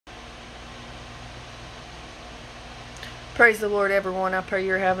Praise the Lord, everyone. I pray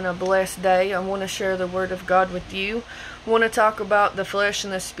you're having a blessed day. I want to share the Word of God with you. I want to talk about the flesh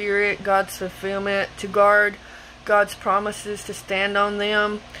and the spirit, God's fulfillment, to guard God's promises, to stand on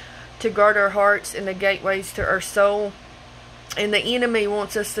them, to guard our hearts and the gateways to our soul. And the enemy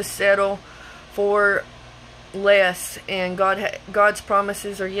wants us to settle for less, and God's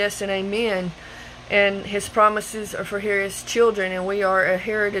promises are yes and amen. And His promises are for His children, and we are a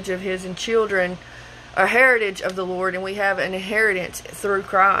heritage of His and children, a heritage of the Lord, and we have an inheritance through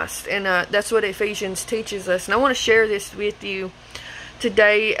Christ. And that's what Ephesians teaches us. And I want to share this with you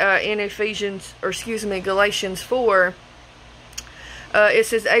today in Galatians 4. It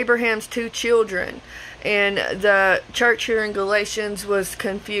says Abraham's two children. And the church here in Galatians was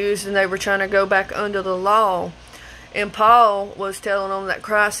confused, and they were trying to go back under the law. And Paul was telling them that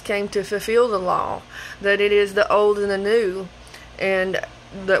Christ came to fulfill the law, that it is the old and the new, and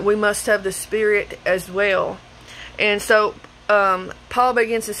that we must have the Spirit as well. And so Paul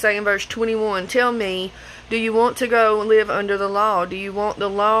begins to say in verse 21, "Tell me, do you want to go live under the law? Do you want the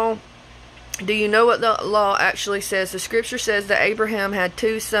law? Do you know what the law actually says?" The scripture says that Abraham had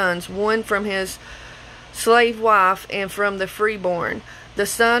two sons, one from his slave wife and from the freeborn. The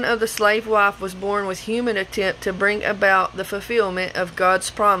son of the slave wife was born with human attempt to bring about the fulfillment of God's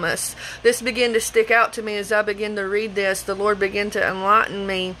promise. This began to stick out to me as I began to read this. The Lord began to enlighten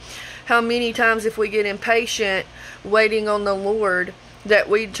me how many times if we get impatient waiting on the Lord, that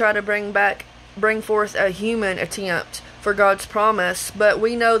we try to bring forth a human attempt for God's promise. But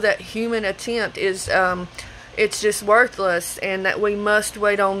we know that human attempt is it's just worthless, and that we must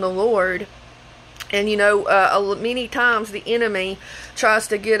wait on the Lord. And you know, many times the enemy tries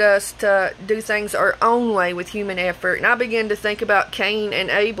to get us to do things our own way with human effort. And I began to think about Cain and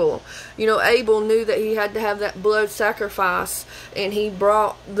Abel. You know, Abel knew that he had to have that blood sacrifice, and he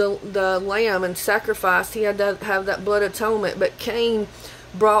brought the lamb and sacrificed. He had to have that blood atonement. But Cain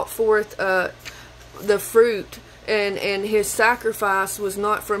brought forth the fruit, and his sacrifice was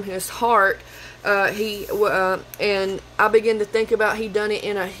not from his heart. And I began to think about he done it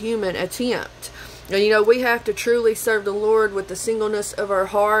in a human attempt. And, you know, we have to truly serve the Lord with the singleness of our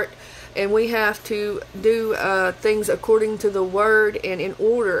heart, and we have to do things according to the Word and in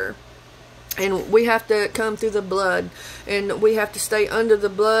order. And we have to come through the blood, and we have to stay under the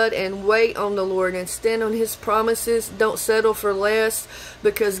blood and wait on the Lord and stand on His promises. Don't settle for less,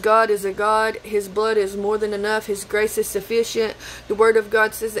 because God is a God. His blood is more than enough. His grace is sufficient. The Word of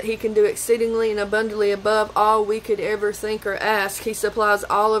God says that He can do exceedingly and abundantly above all we could ever think or ask. He supplies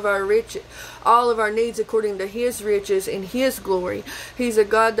all of our needs according to His riches in His glory. He's a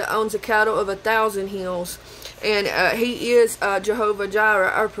God that owns a cattle of 1,000 hills. And He is Jehovah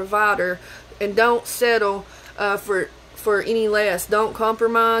Jireh, our provider. And don't settle for any less. Don't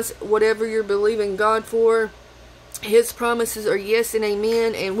compromise whatever you're believing God for. His promises are yes and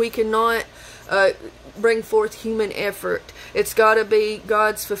amen, and we cannot bring forth human effort. It's got to be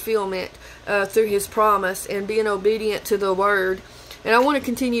God's fulfillment through His promise and being obedient to the Word. And I want to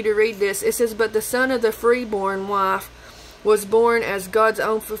continue to read this. It says, "But the son of the freeborn wife was born as God's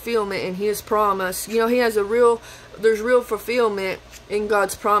own fulfillment in His promise." You know, there's real fulfillment in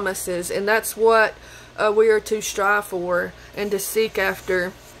God's promises, and that's what we are to strive for and to seek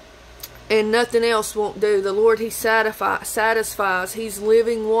after. And nothing else won't do. The Lord, He satisfies. He's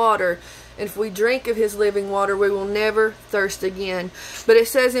living water. And if we drink of His living water, we will never thirst again. But it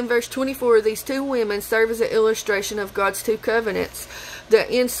says in verse 24, these two women serve as an illustration of God's two covenants.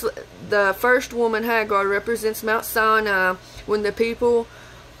 The first woman, Hagar, represents Mount Sinai when the people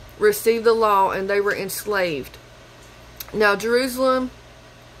received the law and they were enslaved. Now Jerusalem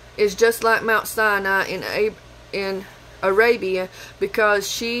is just like Mount Sinai in Arabia,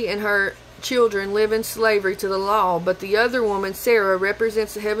 because she and her children live in slavery to the law. But the other woman, Sarah,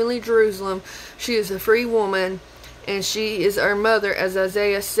 represents the heavenly Jerusalem. She is a free woman, and she is our mother, as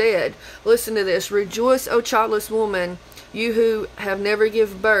Isaiah said. Listen to this. "Rejoice, O childless woman, you who have never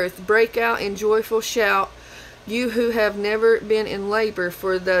given birth. Break out in joyful shout, you who have never been in labor.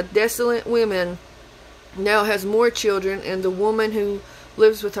 For the desolate woman now has more children, and the woman who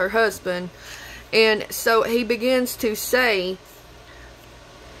lives with her husband." And so he begins to say,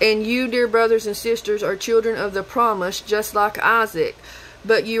 "And you, dear brothers and sisters, are children of the promise, just like Isaac.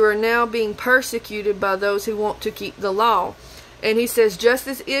 But you are now being persecuted by those who want to keep the law." And he says, just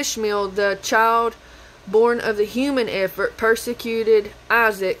as Ishmael, the child born of the human effort, persecuted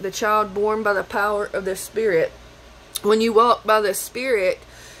Isaac, the child born by the power of the Spirit. When you walk by the Spirit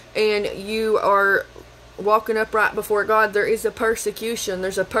and you are walking upright before God, there is a persecution.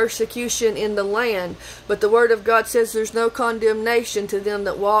 There's a persecution in the land. But the Word of God says there's no condemnation to them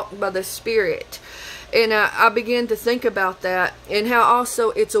that walk by the Spirit. And I began to think about that, and how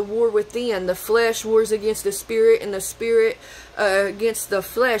also it's a war within. The flesh wars against the spirit, and the spirit against the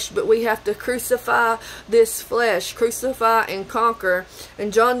flesh. But we have to crucify this flesh, crucify and conquer.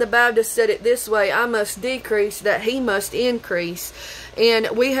 And John the Baptist said it this way: I must decrease that he must increase. And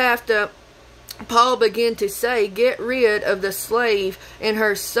we have to, Paul began to say, get rid of the slave and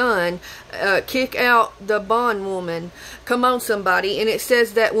her son, kick out the bondwoman. Come on, somebody. And it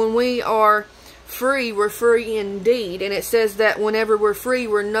says that when we are free, we're free indeed. And it says that whenever we're free,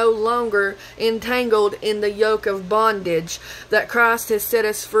 we're no longer entangled in the yoke of bondage, that Christ has set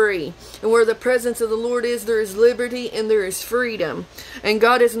us free. And where the presence of the Lord is, there is liberty and there is freedom. And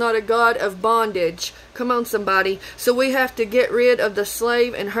God is not a God of bondage. Come on, somebody. So we have to get rid of the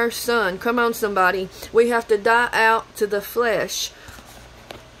slave and her son. Come on, somebody. We have to die out to the flesh.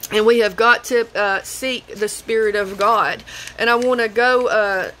 And we have got to seek the Spirit of God. And I want to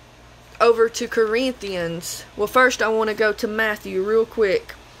go over to Corinthians. Well, first I want to go to Matthew real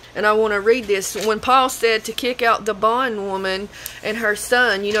quick, and I want to read this. When Paul said to kick out the bondwoman and her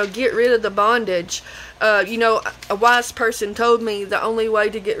son, you know, get rid of the bondage. You know, a wise person told me the only way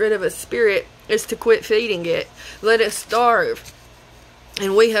to get rid of a spirit is to quit feeding it. Let it starve.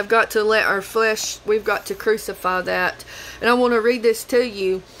 And we have got to let our flesh, we've got to crucify that. And I want to read this to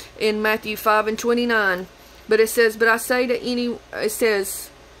you in Matthew 5:29. But it says, but I say to any, it says,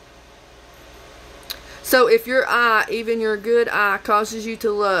 so if your eye, even your good eye, causes you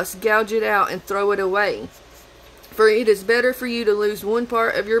to lust, gouge it out and throw it away. For it is better for you to lose one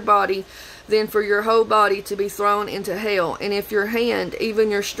part of your body than for your whole body to be thrown into hell. And if your hand,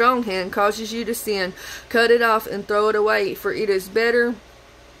 even your strong hand, causes you to sin, cut it off and throw it away. For it is better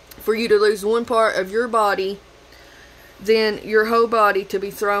for you to lose one part of your body than your whole body to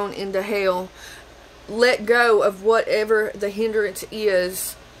be thrown into hell. Let go of whatever the hindrance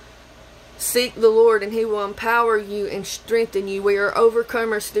is. Seek the Lord, and He will empower you and strengthen you. We are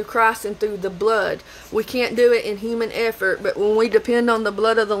overcomers through Christ and through the blood. We can't do it in human effort, but when we depend on the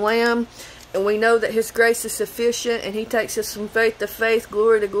blood of the Lamb, and we know that His grace is sufficient, and He takes us from faith to faith,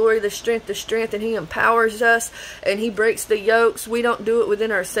 glory to glory, the strength to strength, and He empowers us, and He breaks the yokes. We don't do it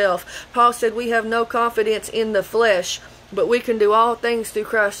within ourselves. Paul said we have no confidence in the flesh, but we can do all things through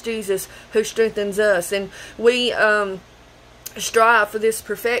Christ Jesus who strengthens us. And we strive for this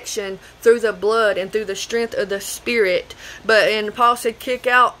perfection through the blood and through the strength of the Spirit. And Paul said kick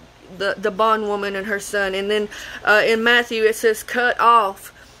out the bondwoman and her son. And then in Matthew it says cut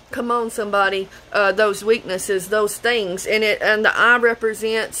off, come on somebody, those weaknesses, those things. And the eye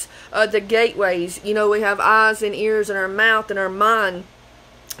represents the gateways. You know, we have eyes and ears and our mouth and our mind.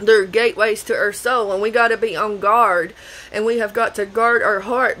 They're gateways to our soul, and we got to be on guard, and we have got to guard our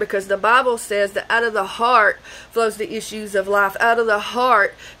heart, because the Bible says that out of the heart flows the issues of life. Out of the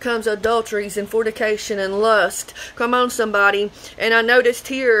heart comes adulteries and fornication and lust. Come on, somebody. And I noticed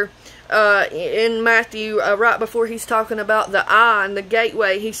here in Matthew, right before he's talking about the eye and the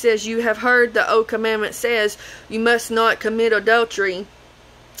gateway, he says, you have heard the old commandment says, you must not commit adultery.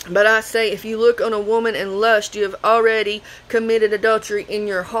 But I say, if you look on a woman and lust, you have already committed adultery in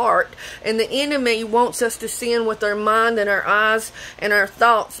your heart. And the enemy wants us to sin with our mind and our eyes and our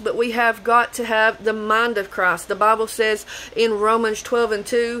thoughts. But we have got to have the mind of Christ. The Bible says in Romans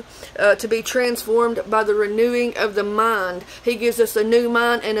 12:2, to be transformed by the renewing of the mind. He gives us a new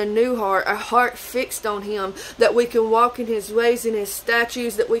mind and a new heart, a heart fixed on Him, that we can walk in His ways and His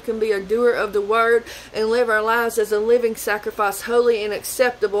statutes, that we can be a doer of the Word and live our lives as a living sacrifice, holy and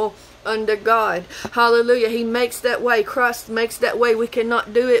acceptable unto God. Hallelujah. He makes that way. Christ makes that way. We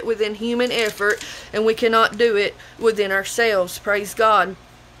cannot do it within human effort, and we cannot do it within ourselves. Praise God.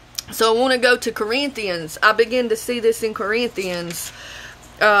 So I want to go to Corinthians. I begin to see this in Corinthians.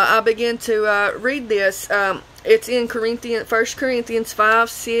 I begin to read this. It's in 1 Corinthians 5,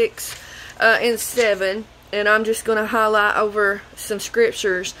 6, and 7. And I'm just going to highlight over some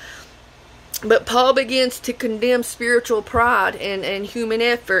scriptures. But Paul begins to condemn spiritual pride and human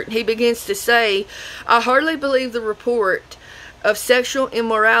effort. He begins to say, I hardly believe the report of sexual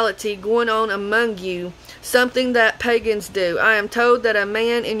immorality going on among you, something that pagans do. I am told that a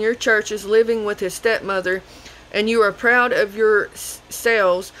man in your church is living with his stepmother, and you are proud of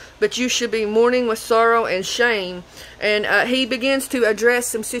yourselves, but you should be mourning with sorrow and shame. And he begins to address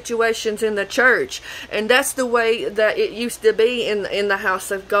some situations in the church. And that's the way that it used to be in the house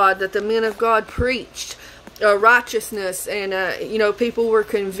of God, that the men of God preached righteousness, and you know, people were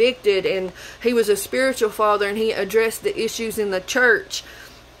convicted, and he was a spiritual father, and he addressed the issues in the church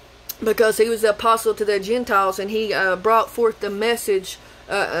because he was the apostle to the Gentiles, and he brought forth the message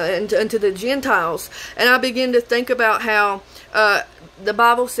and to the Gentiles. And I begin to think about how the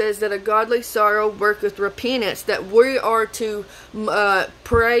Bible says that a godly sorrow worketh repentance, that we are to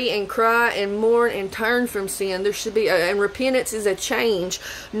pray and cry and mourn and turn from sin. There should be, and repentance is a change,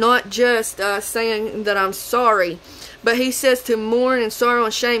 not just saying that I'm sorry. But he says to mourn and sorrow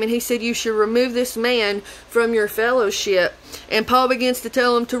and shame, and he said you should remove this man from your fellowship. And Paul begins to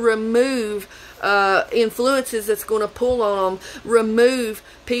tell him to remove influences that's going to pull on them, remove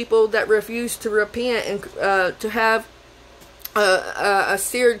people that refuse to repent and to have a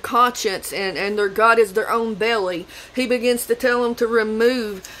seared conscience, and their God is their own belly. He begins to tell them to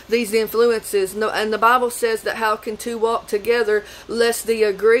remove these influences. And the Bible says that how can two walk together lest they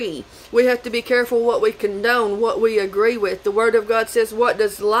agree? We have to be careful what we condone, what we agree with. The Word of God says, what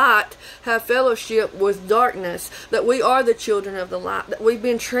does light have fellowship with darkness? That we are the children of the light, that we've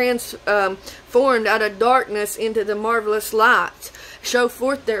been transformed out of darkness into the marvelous light. Show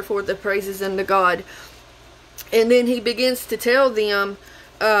forth therefore the praises unto God. And then he begins to tell them,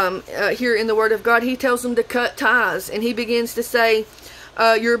 here in the Word of God, he tells them to cut ties. And he begins to say,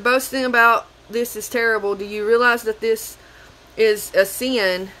 you're boasting about this is terrible. Do you realize that this is a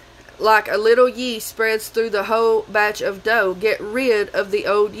sin? Like a little yeast spreads through the whole batch of dough. Get rid of the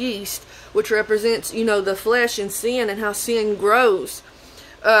old yeast, which represents, the flesh and sin and how sin grows.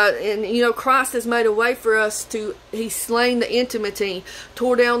 And Christ has made a way for us he's slain the enmity,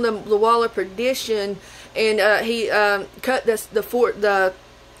 tore down the wall of perdition, and he cut the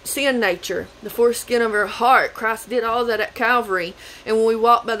sin nature, the foreskin of our heart. Christ did all that at Calvary. And when we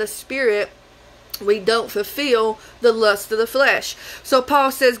walk by the Spirit, we don't fulfill the lust of the flesh. So Paul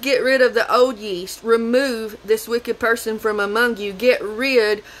says, get rid of the old yeast. Remove this wicked person from among you. Get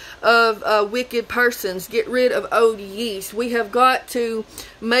rid of wicked persons. Get rid of old yeast. We have got to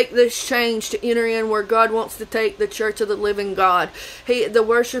make this change to enter in where God wants to take the church of the living God. The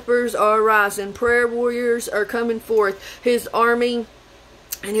worshipers are arising. Prayer warriors are coming forth. His army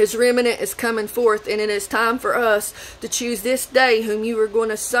and his remnant is coming forth, and it is time for us to choose this day whom you are going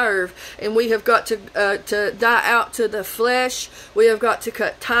to serve. And we have got to die out to the flesh. We have got to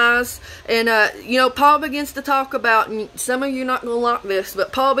cut ties. And Paul begins to talk about, and some of you are not going to like this,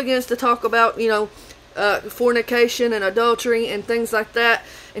 but Paul begins to talk about fornication and adultery and things like that.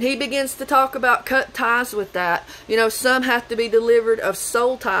 And he begins to talk about cut ties with that. Some have to be delivered of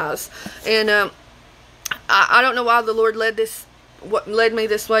soul ties. And I don't know why the Lord what led me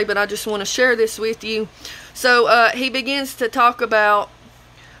this way, but I just want to share this with you. So he begins to talk about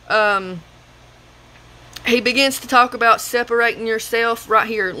separating yourself right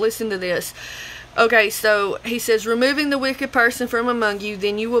here. Listen to this. Okay, so he says, removing the wicked person from among you,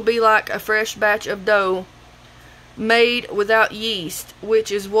 then you will be like a fresh batch of dough made without yeast,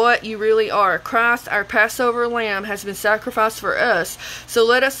 which is what you really are. Christ, our Passover lamb, has been sacrificed for us. So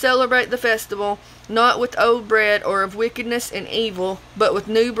let us celebrate the festival, not with old bread or of wickedness and evil, but with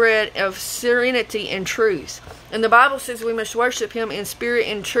new bread of serenity and truth. And the Bible says we must worship him in spirit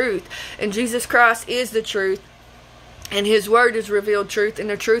and truth. And Jesus Christ is the truth. And his word is revealed truth, and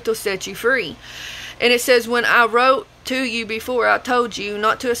the truth will set you free. And it says, when I wrote to you before, I told you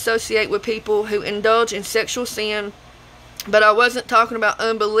not to associate with people who indulge in sexual sin. But I wasn't talking about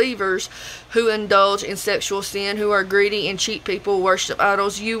unbelievers who indulge in sexual sin, who are greedy and cheat people, worship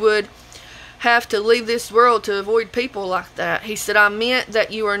idols. You would have to leave this world to avoid people like that. He said, I meant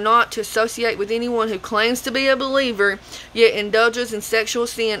that you are not to associate with anyone who claims to be a believer, yet indulges in sexual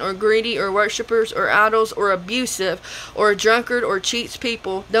sin, or greedy, or worshipers, or idols, or abusive, or a drunkard, or cheats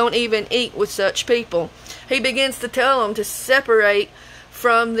people. Don't even eat with such people. He begins to tell them to separate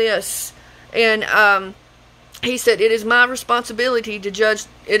from this. And he said, it is my responsibility to judge.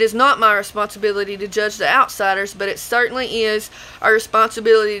 It is not my responsibility to judge the outsiders, but it certainly is our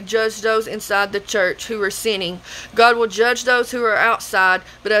responsibility to judge those inside the church who are sinning. God will judge those who are outside,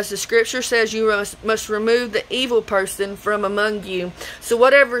 but as the scripture says, you must remove the evil person from among you. So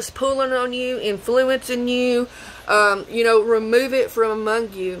whatever is pulling on you, influencing you, remove it from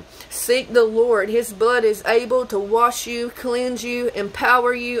among you. Seek the Lord. His blood is able to wash you, cleanse you,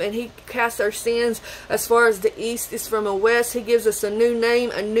 empower you, and he casts our sins as far as the east is from the west. He gives us a new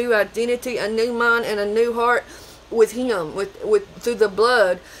name, a new identity, a new mind, and a new heart with him, through the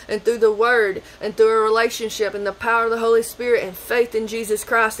blood and through the word and through a relationship and the power of the Holy Spirit and faith in Jesus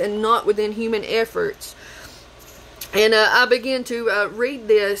Christ, and not within human efforts. And I begin to read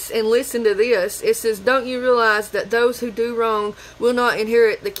this and listen to this. It says, don't you realize that those who do wrong will not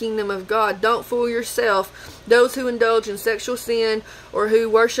inherit the kingdom of God? Don't fool yourself. Those who indulge in sexual sin, or who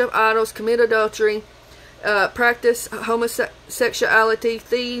worship idols, commit adultery, practice homosexuality,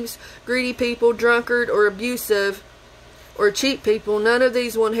 thieves, greedy people, drunkard, or abusive, or cheat people, none of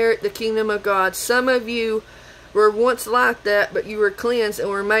these will inherit the kingdom of God. Some of you were once like that, but you were cleansed and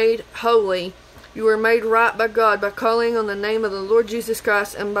were made holy. You were made right by God by calling on the name of the Lord Jesus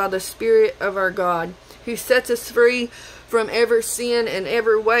Christ and by the Spirit of our God, who sets us free from every sin and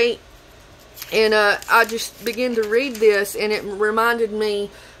every weight. And I just began to read this, and it reminded me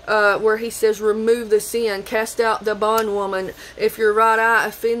where he says, remove the sin, cast out the bondwoman. If your right eye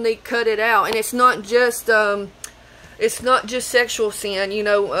offend thee, cut it out. And it's not just sexual sin, you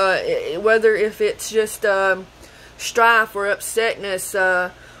know, whether if it's just strife or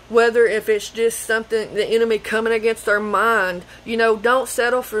upsetness, whether if it's just something, the enemy coming against our mind. You know, don't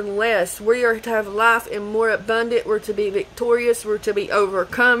settle for less. We are to have life in more abundant. We're to be victorious. We're to be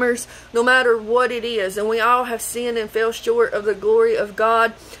overcomers, no matter what it is. And we all have sinned and fell short of the glory of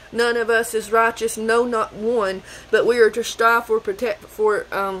God. None of us is righteous, no, not one. But we are to strive for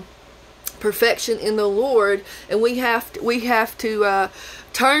perfection in the Lord, and we have to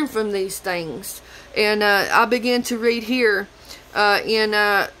turn from these things. And I begin to read here in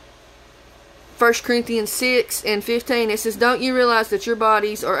 1 Corinthians 6 and 15. It says, don't you realize that your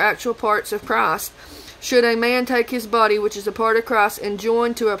bodies are actual parts of Christ? Should a man take his body, which is a part of Christ, and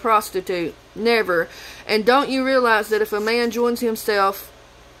join to a prostitute? Never. And don't you realize that if a man joins himself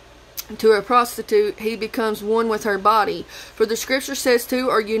to a prostitute, he becomes one with her body? For the scripture says two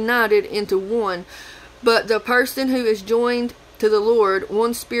are united into one. But the person who is joined to the Lord,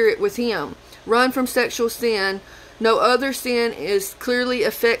 one spirit with him. Run from sexual sin. No other sin clearly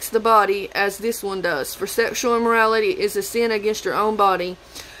affects the body as this one does. For sexual immorality is a sin against your own body.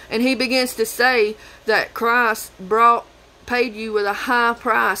 And he begins to say that Christ paid you with a high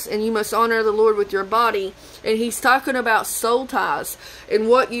price, and you must honor the Lord with your body. And he's talking about soul ties and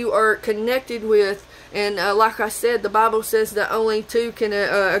what you are connected with. And like I said, the Bible says that only two can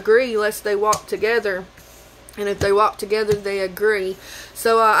agree lest they walk together. And if they walk together, they agree.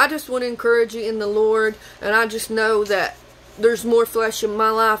 So I just want to encourage you in the Lord. And I just know that there's more flesh in my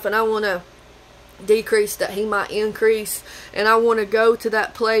life, and I want to decrease that he might increase. And I want to go to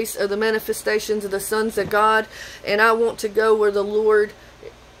that place of the manifestations of the sons of God. And I want to go where the Lord,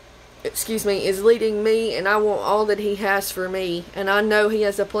 is leading me. And I want all that he has for me. And I know he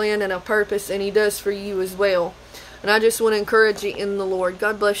has a plan and a purpose, and he does for you as well. And I just want to encourage you in the Lord.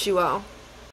 God bless you all.